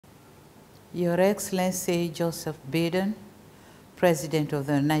Your Excellency Joseph Biden, President of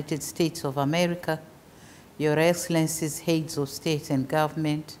the United States of America, Your Excellencies heads of state and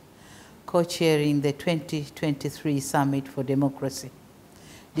government, co-chairing the 2023 Summit for Democracy,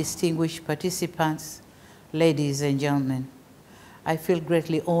 distinguished participants, ladies and gentlemen, I feel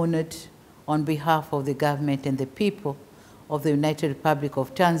greatly honored on behalf of the government and the people of the United Republic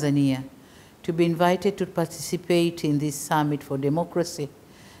of Tanzania to be invited to participate in this Summit for Democracy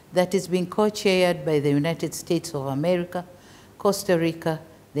that is being co-chaired by the United States of America, Costa Rica,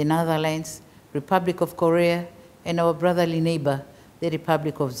 the Netherlands, Republic of Korea, and our brotherly neighbor, the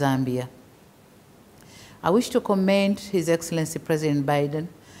Republic of Zambia. I wish to commend His Excellency President Biden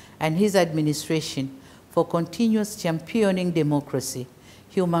and his administration for continuous championing democracy,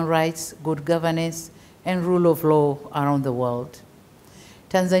 human rights, good governance, and rule of law around the world.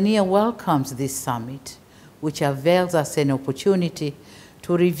 Tanzania welcomes this summit, which avails us an opportunity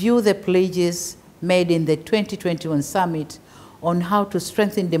to review the pledges made in the 2021 summit on how to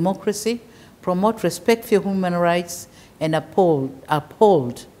strengthen democracy, promote respect for human rights, and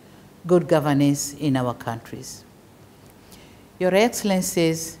uphold good governance in our countries. Your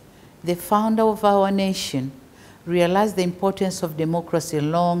Excellencies, the founder of our nation realized the importance of democracy a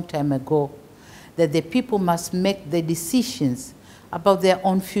long time ago, that the people must make the decisions about their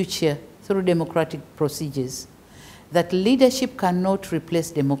own future through democratic procedures, that leadership cannot replace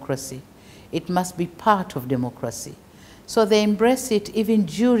democracy. It must be part of democracy. So they embrace it even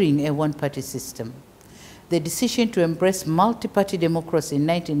during a one-party system. The decision to embrace multi-party democracy in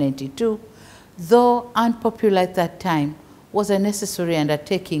 1992, though unpopular at that time, was a necessary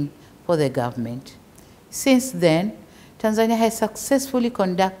undertaking for the government. Since then, Tanzania has successfully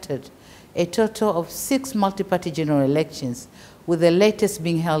conducted a total of 6 multi-party general elections, with the latest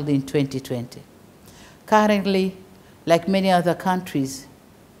being held in 2020. Currently, like many other countries,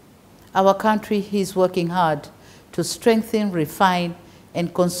 our country is working hard to strengthen, refine,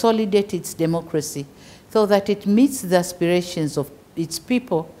 and consolidate its democracy so that it meets the aspirations of its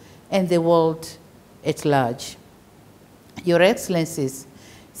people and the world at large. Your Excellencies,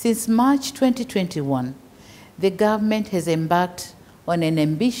 since March 2021, the government has embarked on an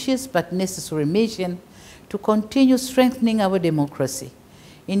ambitious but necessary mission to continue strengthening our democracy.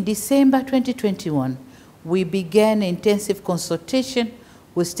 In December 2021, we began intensive consultation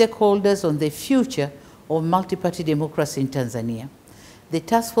with stakeholders on the future of multi-party democracy in Tanzania. The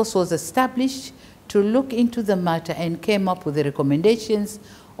task force was established to look into the matter and came up with the recommendations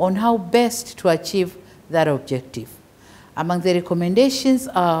on how best to achieve that objective. Among the recommendations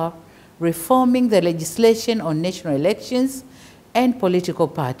are reforming the legislation on national elections and political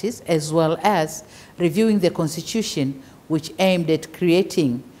parties, as well as reviewing the Constitution, which aimed at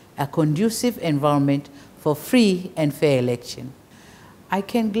creating a conducive environment for free and fair election. I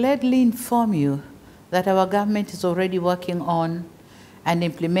can gladly inform you that our government is already working on and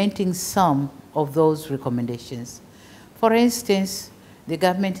implementing some of those recommendations. For instance, the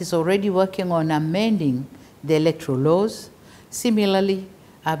government is already working on amending the electoral laws. Similarly,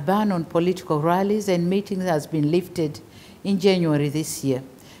 a ban on political rallies and meetings has been lifted in January this year,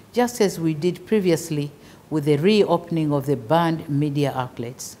 just as we did previously with the reopening of the banned media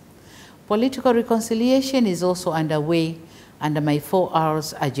outlets. Political reconciliation is also underway under my 4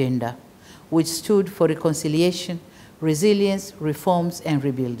 R's agenda, which stood for reconciliation, resilience, reforms, and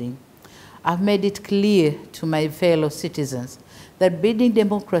rebuilding. I've made it clear to my fellow citizens that building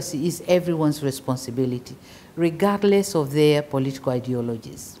democracy is everyone's responsibility, regardless of their political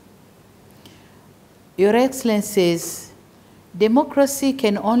ideologies. Your Excellencies, democracy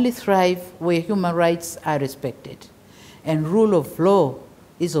can only thrive where human rights are respected and rule of law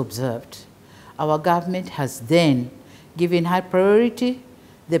is observed. Our government has then given high priority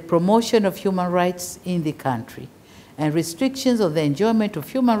the promotion of human rights in the country, and restrictions on the enjoyment of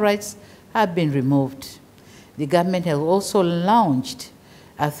human rights have been removed. The government has also launched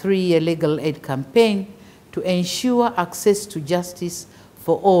a 3-year legal aid campaign to ensure access to justice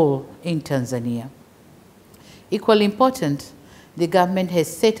for all in Tanzania. Equally important, the government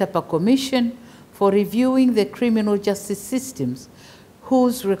has set up a commission for reviewing the criminal justice systems,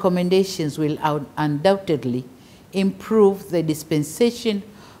 whose recommendations will undoubtedly improve the dispensation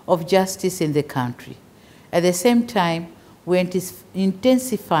of justice in the country. At the same time, we're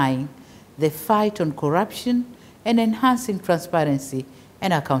intensifying the fight on corruption and enhancing transparency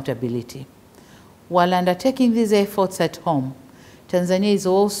and accountability. While undertaking these efforts at home, Tanzania is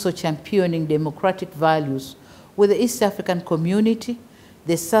also championing democratic values with the East African Community,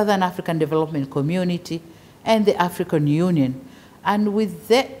 the Southern African Development Community, and the African Union, and with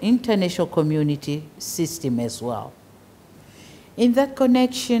the international community system as well. In that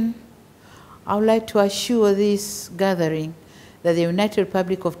connection, I would like to assure this gathering that the United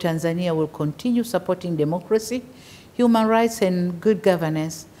Republic of Tanzania will continue supporting democracy, human rights, and good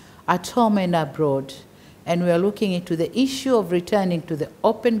governance at home and abroad. And we are looking into the issue of returning to the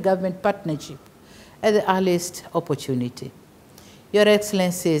open government partnership at the earliest opportunity. Your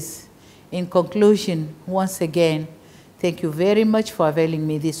Excellencies, in conclusion, once again, thank you very much for availing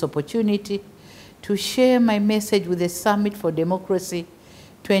me this opportunity to share my message with the Summit for Democracy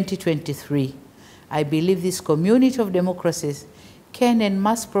 2023. I believe this community of democracies can and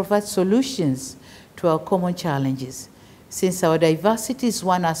must provide solutions to our common challenges, since our diversity is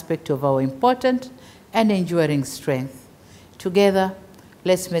one aspect of our important and enduring strength. Together,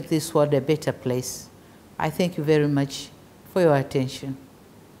 let's make this world a better place. I thank you very much for your attention.